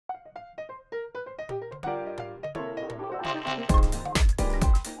Hello,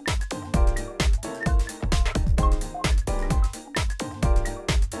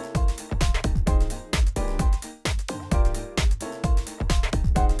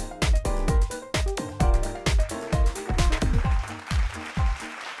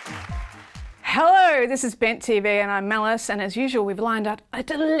 this is Bent TV and I'm Malice, and as usual we've lined up a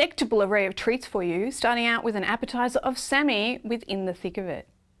delectable array of treats for you, starting out with an appetiser of Sammi with In the Thick of It.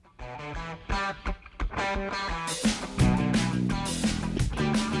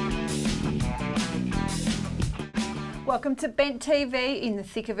 Welcome to Bent TV, In the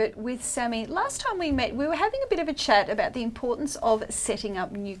Thick of It with Sammi. Last time we met, we were having a bit of a chat about the importance of setting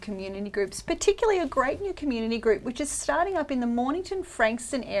up new community groups, particularly a great new community group which is starting up in the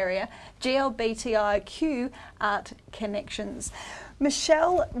Mornington-Frankston area, GLBTIQ Art Connections.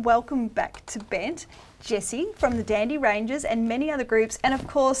 Michelle, welcome back to Bent. Jesse from the Dandy Rangers and many other groups, and of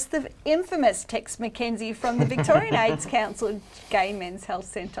course the infamous Tex McKenzie from the Victorian AIDS Council Gay Men's Health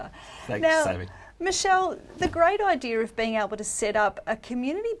Centre. Thanks, Sammi. Michelle, the great idea of being able to set up a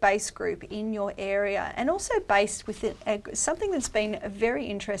community-based group in your area, and also based within something that's been very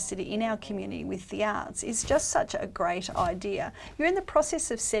interested in our community with the arts, is just such a great idea. You're in the process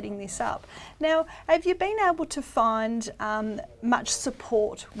of setting this up. Now, have you been able to find much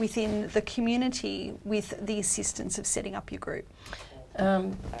support within the community with the assistance of setting up your group?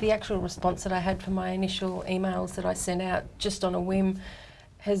 The actual response that I had from my initial emails that I sent out just on a whim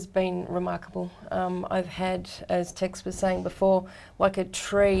has been remarkable. I've had, as Tex was saying before, like a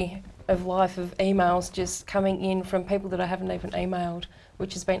tree of life of emails just coming in from people that I haven't even emailed,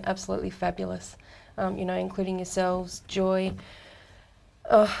 which has been absolutely fabulous. You know, including yourselves, Joy.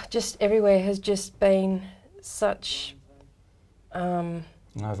 Just everywhere has just been such... an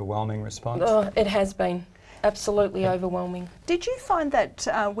overwhelming response. It has been. Absolutely overwhelming. Did you find that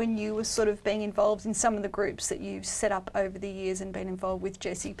when you were sort of being involved in some of the groups that you've set up over the years and been involved with,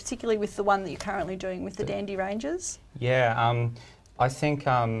 Jesse, particularly with the one that you're currently doing with the Dandy Rangers? Yeah, I think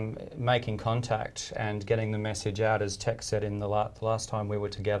making contact and getting the message out, as Tex said in the last time we were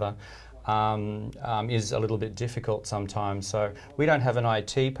together, is a little bit difficult sometimes. So we don't have an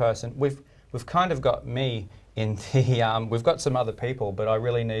IT person. We've kind of got me in the, we've got some other people, but I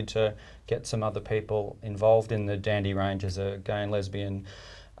really need to get some other people involved in the Dandy Rangers, a gay and lesbian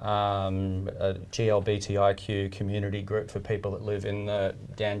a GLBTIQ community group for people that live in the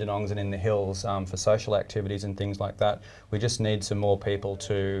Dandenongs and in the hills for social activities and things like that. We just need some more people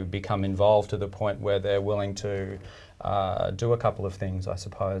to become involved to the point where they're willing to do a couple of things, I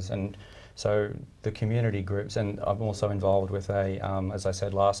suppose. And so the community groups, and I'm also involved with a, as I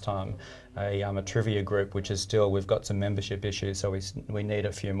said last time, a trivia group, which is still, we've got some membership issues, so we need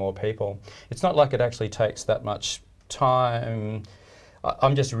a few more people. It's not like it actually takes that much time.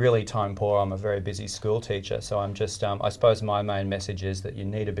 I'm just really time poor. I'm a very busy school teacher, so I'm just, I suppose my main message is that you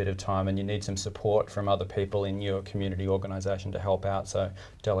need a bit of time and you need some support from other people in your community organisation to help out, so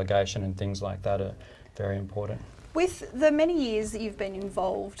delegation and things like that are very important. With the many years that you've been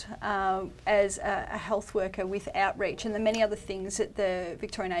involved as a health worker with outreach and the many other things that the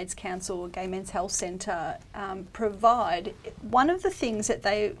Victorian AIDS Council Gay Men's Health Centre provide, one of the things that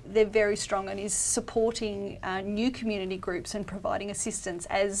they're very strong on is supporting new community groups and providing assistance,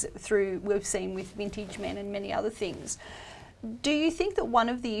 as through we've seen with Vintage Men and many other things. Do you think that one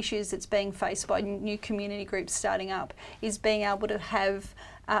of the issues that's being faced by new community groups starting up is being able to have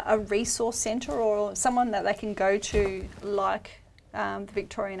a resource centre or someone that they can go to, like the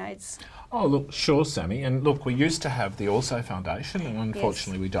Victorian AIDS? Oh look, sure, Sammi, and look, we used to have the Also Foundation, and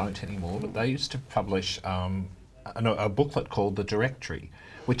unfortunately we don't anymore, but they used to publish a booklet called The Directory,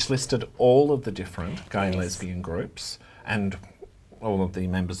 which listed all of the different gay and lesbian groups and all of the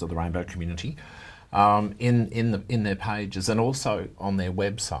members of the rainbow community in their pages, and also on their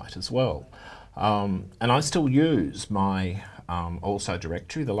website as well. And I still use my Also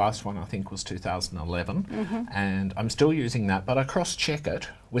directory. The last one I think was 2011, and I'm still using that, but I cross-check it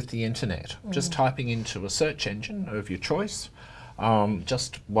with the internet, just typing into a search engine of your choice,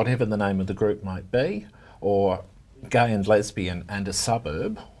 just whatever the name of the group might be, or gay and lesbian and a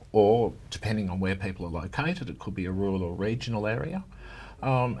suburb, or depending on where people are located, it could be a rural or regional area,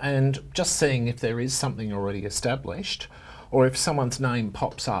 and just seeing if there is something already established, or if someone's name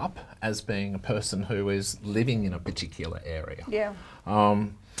pops up as being a person who is living in a particular area. Yeah.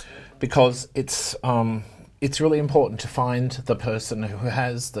 Because it's really important to find the person who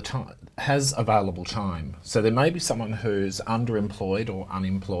has the time, has available time. So there may be someone who's underemployed or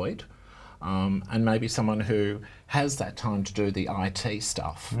unemployed, and maybe someone who has that time to do the IT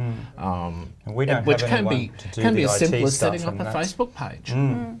stuff, And we don't which have can anyone be to do can the be as IT simple as stuff, setting up and a that's- Facebook page.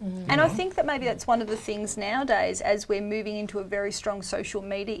 And I think that maybe that's one of the things nowadays, as we're moving into a very strong social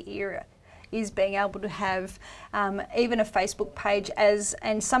media era, is being able to have even a Facebook page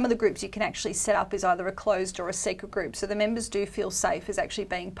and some of the groups you can actually set up is either a closed or a secret group, so the members do feel safe as actually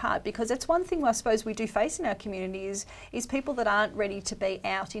being part, because that's one thing I suppose we do face in our community is people that aren't ready to be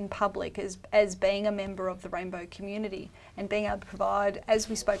out in public as being a member of the Rainbow community, and being able to provide, as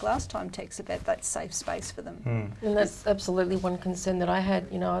we spoke last time, Tex, about that safe space for them. And that's absolutely one concern that I had.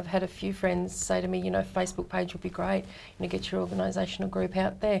 You know, I've had a few friends say to me, you know, Facebook page would be great, you know, get your organisational group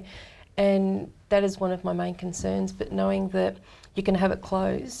out there. And that is one of my main concerns, but knowing that you can have it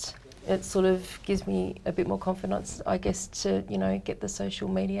closed, it sort of gives me a bit more confidence, I guess, to, you know, get the social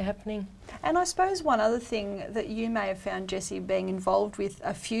media happening. And I suppose one other thing that you may have found, Jessie, being involved with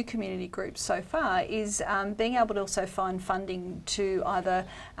a few community groups so far is being able to also find funding to either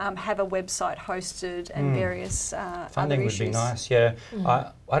have a website hosted and various funding other would issues. be nice, yeah.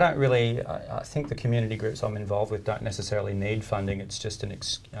 I don't really, I think the community groups I'm involved with don't necessarily need funding. It's just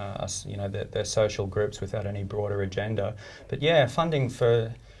you know, they're social groups without any broader agenda. But yeah, funding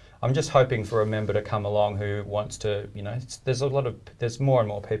for, I'm just hoping for a member to come along who wants to, you know, there's more and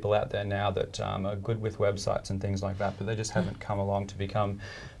more people out there now that are good with websites and things like that, but they just haven't come along to become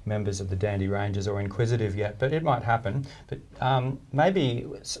members of the Dandy Rangers or Inquisitive yet, but it might happen. But maybe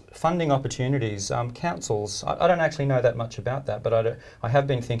funding opportunities, councils, I don't actually know that much about that, but I have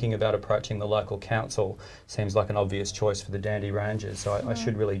been thinking about approaching the local council. Seems like an obvious choice for the Dandy Rangers, so I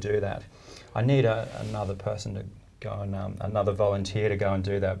should really do that. I need another person to go and another volunteer to go and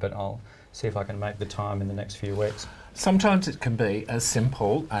do that, but I'll see if I can make the time in the next few weeks. Sometimes it can be as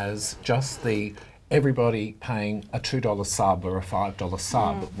simple as just everybody paying a $2 sub or a $5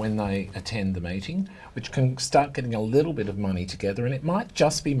 sub when they attend the meeting, which can start getting a little bit of money together, and it might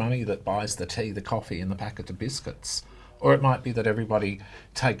just be money that buys the tea, the coffee and the packet of biscuits, or it might be that everybody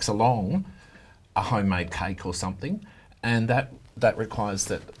takes along a homemade cake or something, and that requires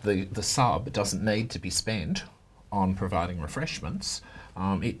that the sub doesn't need to be spent on providing refreshments.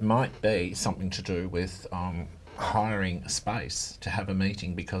 It might be something to do with hiring a space to have a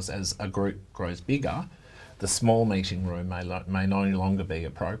meeting, because as a group grows bigger, the small meeting room may no longer be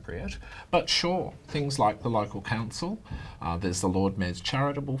appropriate. But sure, things like the local council, there's the Lord Mayor's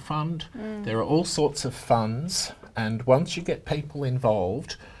Charitable Fund, there are all sorts of funds, and once you get people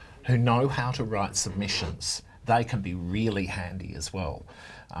involved who know how to write submissions, they can be really handy as well.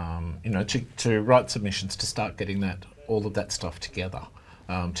 You know, to write submissions, to start getting all of that stuff together,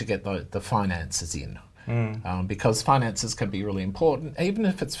 to get the finances in. Because finances can be really important, even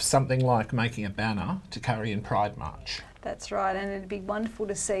if it's something like making a banner to carry in Pride March. That's right, and it'd be wonderful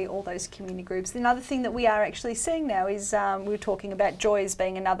to see all those community groups. Another thing that we are actually seeing now is, we were talking about Joy as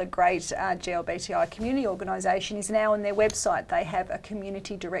being another great GLBTI community organisation, is now on their website they have a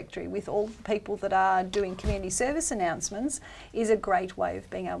community directory with all the people that are doing community service announcements. Is a great way of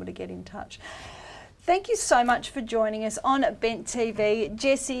being able to get in touch. Thank you so much for joining us on Bent TV.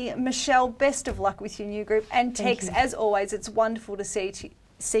 Jessie, Michelle, best of luck with your new group. And Tex, as always, it's wonderful to see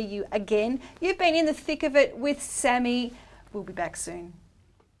you again. You've been in the thick of it with Sammi. We'll be back soon.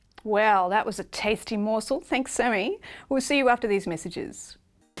 Well, that was a tasty morsel. Thanks, Sammi. We'll see you after these messages.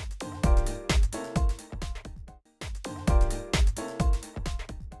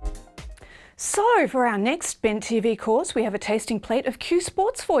 So, for our next Bent TV course, we have a tasting plate of Q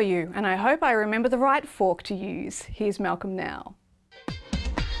Sports for you, and I hope I remember the right fork to use. Here's Malcolm now.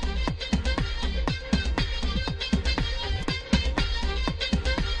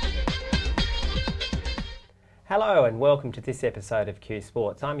 Hello and welcome to this episode of Q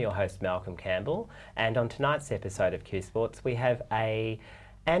Sports. I'm your host Malcolm Campbell, and on tonight's episode of Q Sports we have a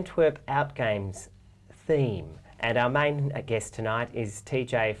Antwerp Outgames theme. And our main guest tonight is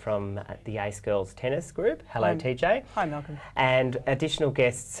TJ from the Ace Girls Tennis Group. Hello, TJ. Hi, Malcolm. And additional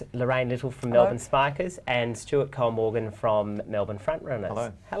guests, Loraine Little from Melbourne Spikers and Stuart Kollmorgen from Melbourne FrontRunners.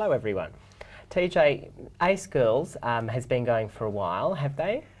 Hello. Hello, everyone. TJ, Ace Girls has been going for a while, have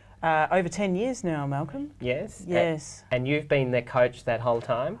they? Over 10 years now, Malcolm. Yes? Yes. And you've been their coach that whole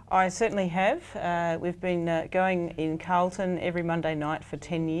time? I certainly have. We've been going in Carlton every Monday night for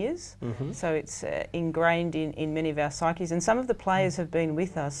 10 years. So it's ingrained in many of our psyches, and some of the players have been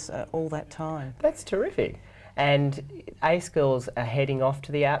with us all that time. That's terrific. And Ace Girls are heading off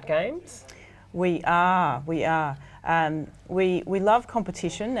to the Outgames? We are. We love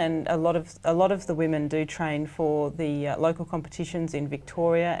competition, and a lot of the women do train for the local competitions in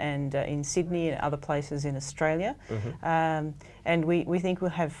Victoria and in Sydney and other places in Australia. And we think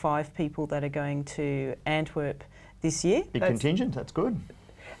we'll have 5 people that are going to Antwerp this year. Big contingent, that's good.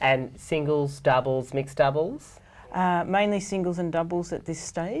 And singles, doubles, mixed doubles? Mainly singles and doubles at this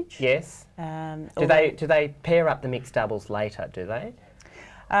stage. Yes. Do they pair up the mixed doubles later, do they?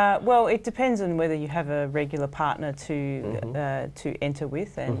 Well, it depends on whether you have a regular partner to enter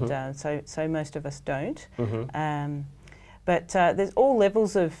with, and so most of us don't. But there's all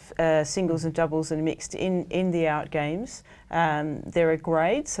levels of singles and doubles and mixed in the out games. There are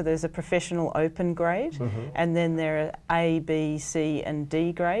grades, so there's a professional open grade, and then there are A, B, C and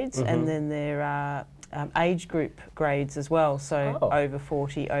D grades, and then there are age group grades as well, so over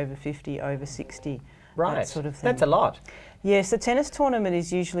 40, over 50, over 60, that sort of thing. That's a lot. Yes, the tennis tournament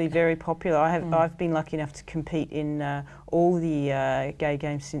is usually very popular. I've been lucky enough to compete in all the gay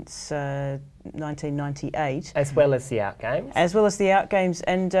games since 1998. As well as the out games? As well as the out games,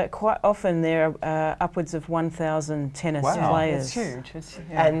 and quite often there are upwards of 1,000 tennis players. That's huge.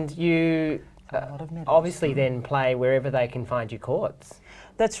 And you obviously then play wherever they can find you courts.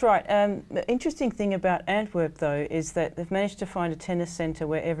 That's right. The interesting thing about Antwerp, though, is that they've managed to find a tennis centre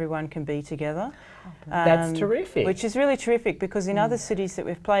where everyone can be together. That's terrific. Which is really terrific, because in other cities that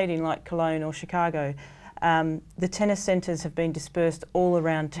we've played in, like Cologne or Chicago, the tennis centres have been dispersed all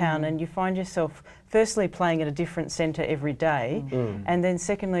around town, and you find yourself firstly playing at a different centre every day, and then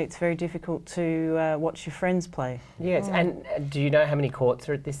secondly it's very difficult to watch your friends play. Yes, and do you know how many courts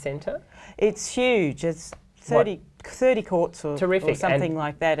are at this centre? It's huge. It's 30 courts or something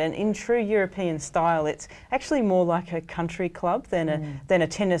like that, and in true European style, it's actually more like a country club than a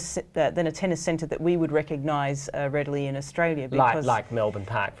tennis centre that we would recognise readily in Australia. Like Melbourne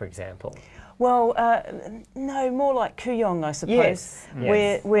Park, for example. Well, no, more like Kooyong, I suppose,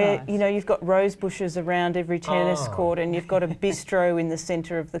 where you know, you've got rose bushes around every tennis court, and you've got a bistro in the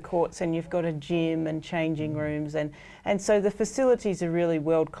centre of the courts, and you've got a gym and changing rooms, and so the facilities are really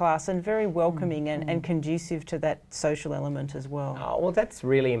world class and very welcoming and conducive to that social element as well. Oh, well, that's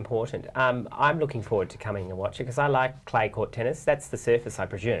really important. I'm looking forward to coming and watching, because I like clay court tennis. That's the surface, I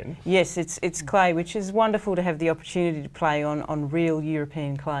presume. Yes, it's clay, which is wonderful to have the opportunity to play on real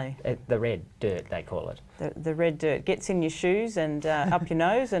European clay. The red dirt, they call it. The red dirt gets in your shoes and up your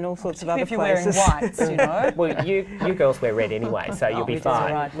nose and all sorts of other if you're places. wearing whites, you know. Well, you girls wear red anyway, so you'll be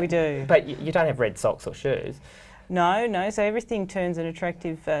fine. Right, we do. But you don't have red socks or shoes. No, so everything turns an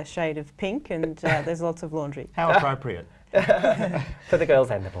attractive shade of pink, and there's lots of laundry. How appropriate. For the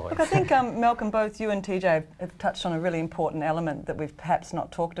girls and the boys. Look, I think, Malcolm, both you and TJ have touched on a really important element that we've perhaps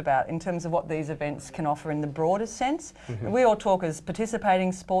not talked about in terms of what these events can offer in the broader sense. We all talk as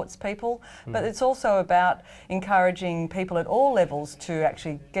participating sports people, but it's also about encouraging people at all levels to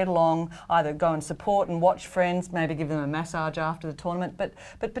actually get along, either go and support and watch friends, maybe give them a massage after the tournament, but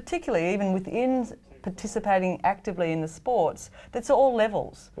particularly even within participating actively in the sports, that's all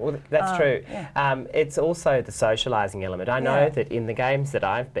levels. Well, that's true. It's also the socialising element. I know that in the games that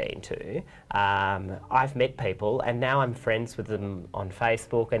I've been to, I've met people, and now I'm friends with them on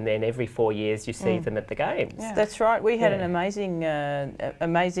Facebook, and then every 4 years you see them at the games. That's right. We had an amazing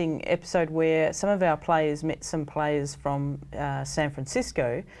episode where some of our players met some players from San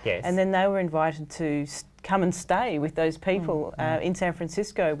Francisco, and then they were invited to come and stay with those people in San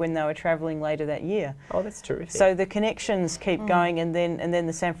Francisco when they were travelling later that year. Oh, that's terrific. So the connections keep going, and then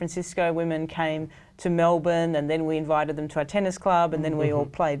the San Francisco women came to Melbourne, and then we invited them to our tennis club, and then we all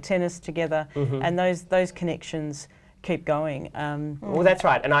played tennis together, and those connections keep going. Well, that's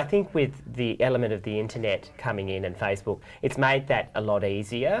right, and I think with the element of the internet coming in and Facebook, it's made that a lot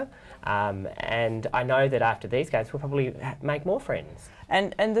easier, and I know that after these games we'll probably make more friends.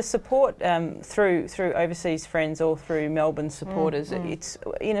 And the support through overseas friends or through Melbourne supporters, it's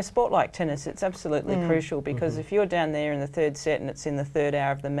in a sport like tennis, it's absolutely crucial, because if you're down there in the third set and it's in the third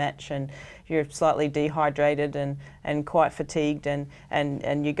hour of the match and you're slightly dehydrated and quite fatigued and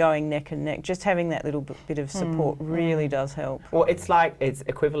you're going neck and neck, just having that little bit of support really does help. Well, it's like, it's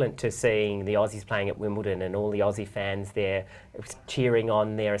equivalent to seeing the Aussies playing at Wimbledon and all the Aussie fans there cheering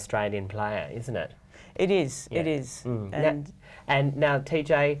on their Australian player, isn't it? It is, it is. And now,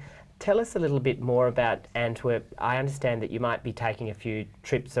 TJ, tell us a little bit more about Antwerp. I understand that you might be taking a few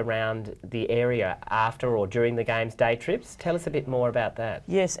trips around the area after or during the games, day trips. Tell us a bit more about that.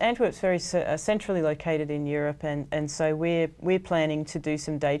 Yes, Antwerp's very centrally located in Europe, and so we're planning to do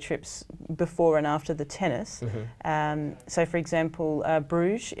some day trips before and after the tennis. So, for example,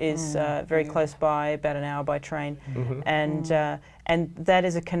 Bruges is very close by, about an hour by train, and that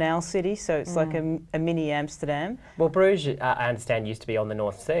is a canal city, so it's like a mini Amsterdam. Well, Bruges, I understand, used to be on the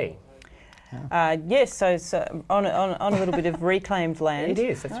North Sea. Yes, so it's on a little bit of reclaimed land. It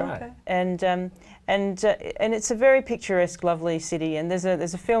is, that's right. Okay. And it's a very picturesque, lovely city. And there's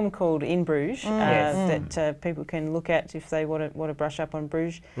a film called In Bruges that people can look at if they want to brush up on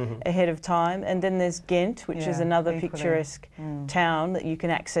Bruges ahead of time. And then there's Ghent, which is another picturesque town that you can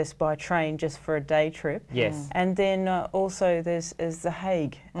access by train just for a day trip. Yes. And then also there's The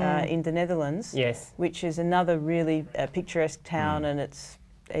Hague in the Netherlands, which is another really picturesque town, and it's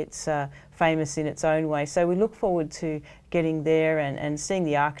famous in its own way. So we look forward to getting there and seeing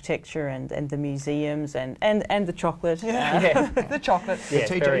the architecture and the museums and the chocolate. The chocolate. Yeah,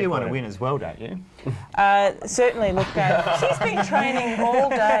 TJ, you want to win as well, don't you? Certainly. Look, she's been training all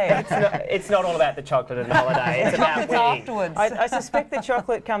day. It's not all about the chocolate and the holiday. It's about winning. Afterwards. I suspect the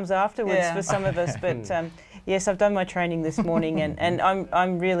chocolate comes afterwards for some of us, but yes, I've done my training this morning, and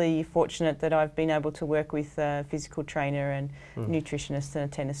I'm really fortunate that I've been able to work with a physical trainer and nutritionist and a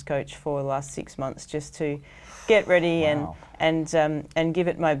tennis coach for the last 6 months just to get ready and give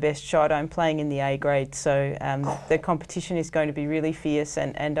it my best shot. I'm playing in the A grade, so the competition is going to be really fierce,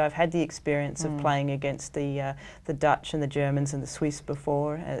 and I've had the experience of playing against the Dutch and the Germans and the Swiss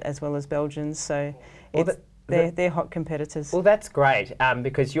before, as well as Belgians. So they're hot competitors. Well, that's great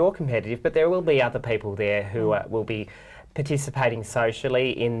because you're competitive, but there will be other people there who will be participating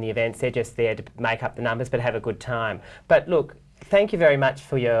socially in the events. They're just there to make up the numbers but have a good time. But look, thank you very much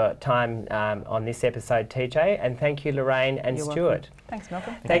for your time on this episode, TJ, and thank you, Loraine and You're Stuart. welcome. Thanks,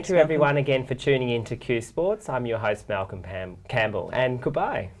 Malcolm. Thank you, everyone, again for tuning in to Q Sports. I'm your host, Malcolm Campbell, and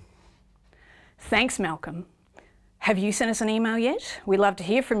goodbye. Thanks, Malcolm. Have you sent us an email yet? We'd love to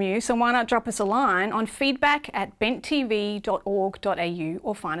hear from you, so why not drop us a line on feedback@benttv.org.au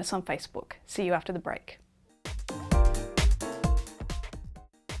or find us on Facebook. See you after the break.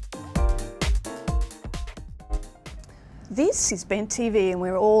 This is Bent TV and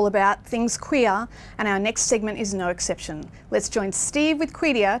we're all about things queer, and our next segment is no exception. Let's join Steve with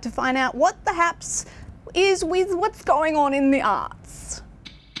Quedia to find out what the haps is with what's going on in the arts.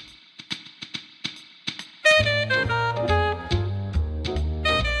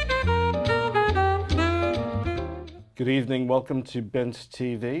 Good evening, welcome to Bent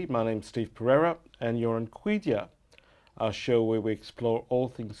TV. My name's Steve Pereira and you're on Quedia, our show where we explore all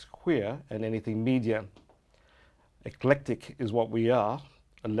things queer and anything media. Eclectic is what we are,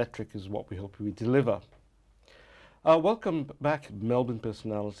 electric is what we hope we deliver. Welcome back Melbourne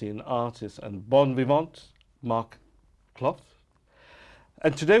personality and artist and bon vivant, Mark Clough.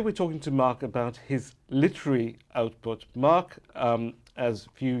 And today we're talking to Mark about his literary output. Mark, as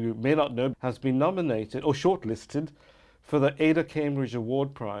few may not know, has been nominated or shortlisted for the Ada Cambridge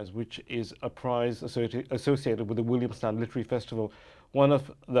Award Prize, which is a prize associated with the Williamstown Literary Festival, one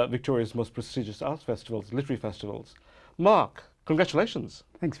of Victoria's most prestigious arts festivals, literary festivals. Mark, congratulations.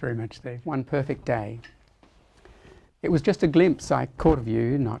 Thanks very much, Steve. One perfect day. It was just a glimpse I caught of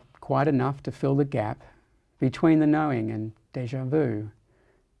you, not quite enough to fill the gap between the knowing and déjà vu,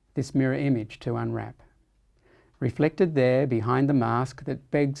 this mirror image to unwrap. Reflected there behind the mask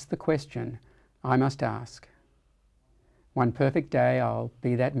that begs the question I must ask. One perfect day I'll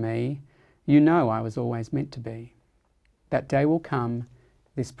be that me you know I was always meant to be. That day will come,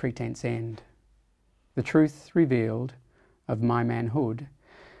 this pretense end. The truth revealed of my manhood,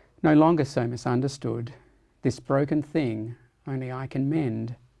 no longer so misunderstood. This broken thing only I can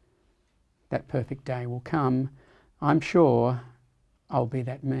mend. That perfect day will come, I'm sure I'll be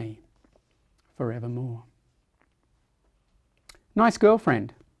that me forevermore. Nice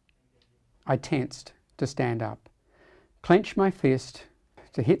girlfriend. I tensed to stand up, clench my fist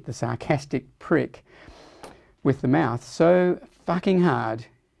to hit the sarcastic prick with the mouth so fucking hard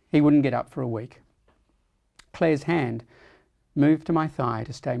he wouldn't get up for a week. Claire's hand moved to my thigh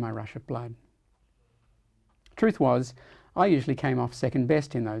to stay my rush of blood. Truth was, I usually came off second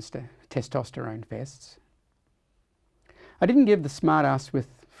best in those testosterone fests. I didn't give the smartass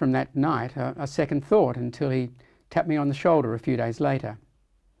from that night a second thought until he tapped me on the shoulder a few days later.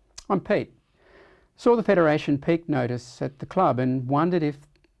 I'm Pete. Saw the Federation peak notice at the club and wondered if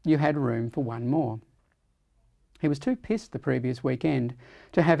you had room for one more. He was too pissed the previous weekend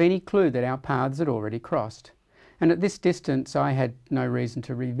to have any clue that our paths had already crossed, and at this distance I had no reason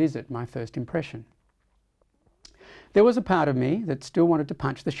to revisit my first impression. There was a part of me that still wanted to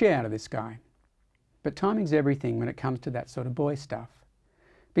punch the shit out of this guy, but timing's everything when it comes to that sort of boy stuff.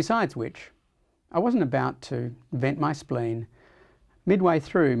 Besides which, I wasn't about to vent my spleen midway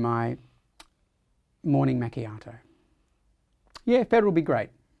through my morning macchiato. Yeah, Fed will be great.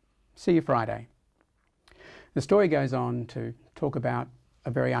 See you Friday. The story goes on to talk about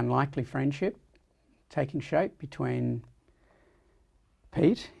a very unlikely friendship taking shape between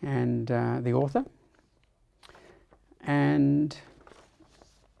Pete and the author. And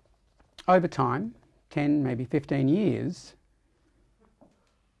over time, 10, maybe 15 years,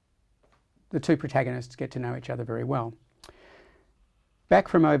 the two protagonists get to know each other very well. Back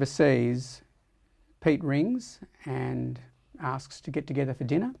from overseas, Pete rings and asks to get together for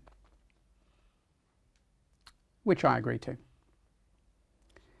dinner, which I agree to.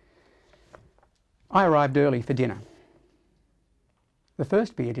 I arrived early for dinner. The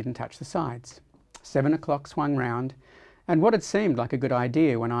first beer didn't touch the sides. 7 o'clock swung round, and what had seemed like a good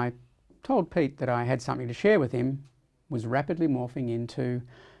idea when I told Pete that I had something to share with him was rapidly morphing into,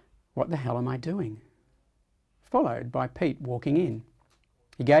 what the hell am I doing? Followed by Pete walking in.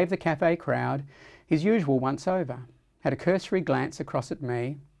 He gave the cafe crowd his usual once-over, had a cursory glance across at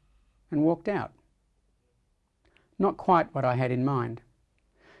me, and walked out. Not quite what I had in mind.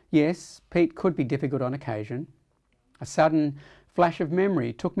 Yes, Pete could be difficult on occasion. A sudden flash of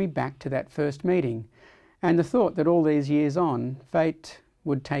memory took me back to that first meeting, and the thought that all these years on, fate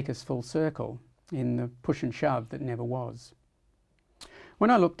would take us full circle in the push and shove that never was. When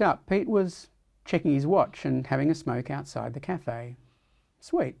I looked up, Pete was checking his watch and having a smoke outside the cafe.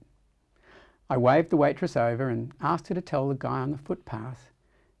 Sweet. I waved the waitress over and asked her to tell the guy on the footpath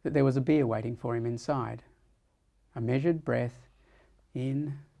that there was a beer waiting for him inside. A measured breath,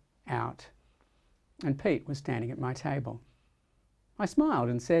 in, out, and Pete was standing at my table. I smiled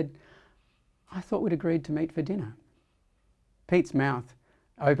and said, I thought we'd agreed to meet for dinner. Pete's mouth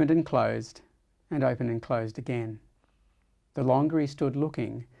opened and closed again. The longer he stood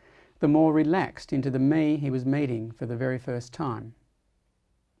looking, the more relaxed into the me he was meeting for the very first time.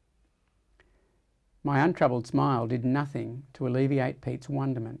 My untroubled smile did nothing to alleviate Pete's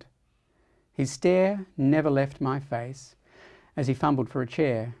wonderment. His stare never left my face as he fumbled for a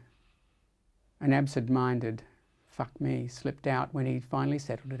chair. An absent-minded "fuck me" slipped out when he finally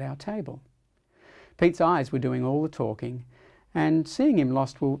settled at our table. Pete's eyes were doing all the talking, and seeing him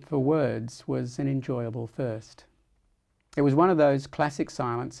lost for words was an enjoyable first. It was one of those classic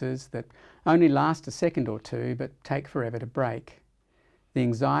silences that only last a second or two but take forever to break. The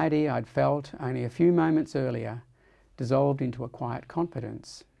anxiety I'd felt only a few moments earlier dissolved into a quiet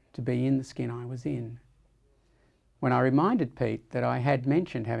confidence to be in the skin I was in. When I reminded Pete that I had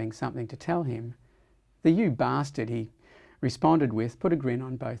mentioned having something to tell him, the "you bastard" he responded with put a grin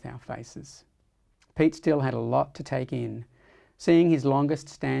on both our faces. Pete still had a lot to take in, seeing his longest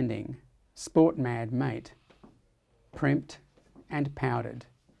standing, sport-mad mate, primped and powdered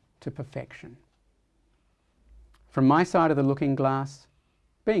to perfection. From my side of the looking glass,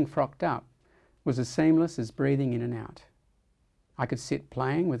 being frocked up was as seamless as breathing in and out. I could sit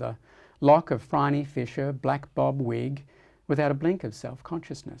playing with a lock of Phryne Fisher black bob wig without a blink of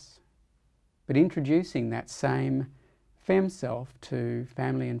self-consciousness. But introducing that same femme self to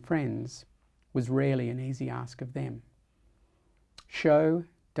family and friends was rarely an easy ask of them. Show,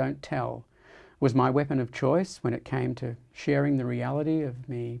 don't tell was my weapon of choice when it came to sharing the reality of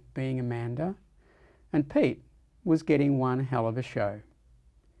me being Amanda, and Pete was getting one hell of a show.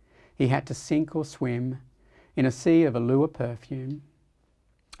 He had to sink or swim in a sea of allure perfume,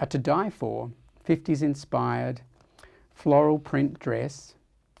 a to die for 50s inspired floral print dress.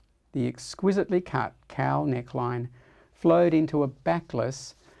 The exquisitely cut cowl neckline flowed into a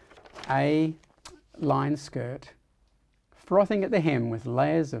backless A-line skirt, frothing at the hem with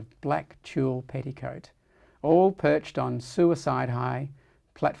layers of black tulle petticoat, all perched on suicide-high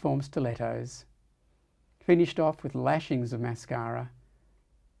platform stilettos, finished off with lashings of mascara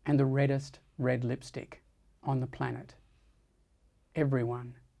and the reddest red lipstick on the planet.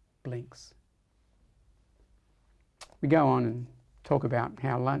 Everyone blinks. We go on and talk about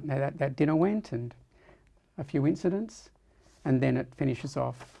how that dinner went and a few incidents, and then it finishes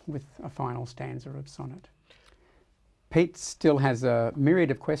off with a final stanza of sonnet. Pete still has a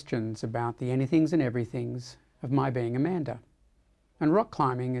myriad of questions about the anythings and everythings of my being Amanda, and rock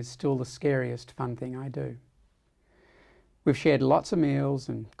climbing is still the scariest fun thing I do. We've shared lots of meals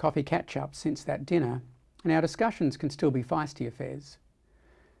and coffee catch-ups since that dinner, and our discussions can still be feisty affairs.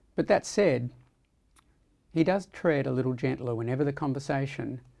 But that said, he does tread a little gentler whenever the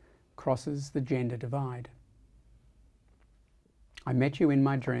conversation crosses the gender divide. I met you in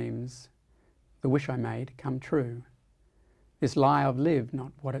my dreams, the wish I made come true. This lie I've lived,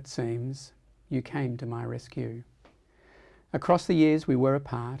 not what it seems, you came to my rescue. Across the years we were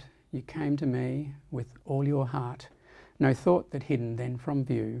apart, you came to me with all your heart, no thought that hidden then from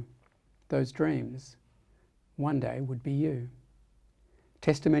view. those dreams, one day would be you.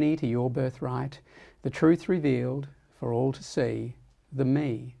 Testimony to your birthright, the truth revealed for all to see, the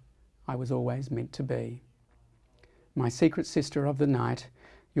me I was always meant to be. My secret sister of the night,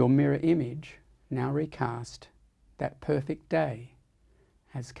 your mirror image now recast, that perfect day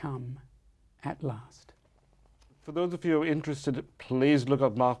has come at last. For those of you who are interested, please look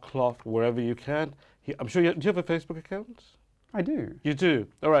up Mark Clough wherever you can. I'm sure do you have a Facebook account? I do. You do?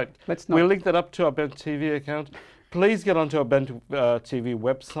 All right. We'll link that up to our Bent TV account. Please get onto our Bent TV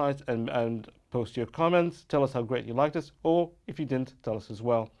website and post your comments. Tell us how great you liked us, or if you didn't, tell us as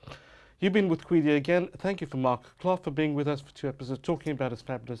well. You've been with Quedia again. Thank you for Mark Clough for being with us for 2 episodes, talking about his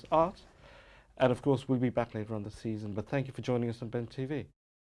fabulous art. And of course, we'll be back later on the season. But thank you for joining us on Bent TV.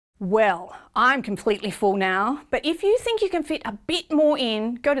 Well, I'm completely full now, but if you think you can fit a bit more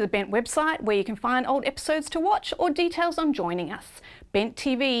in, go to the Bent website where you can find old episodes to watch or details on joining us,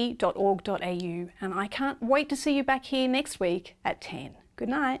 benttv.org.au, and I can't wait to see you back here next week at 10. Good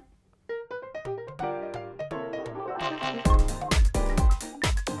night.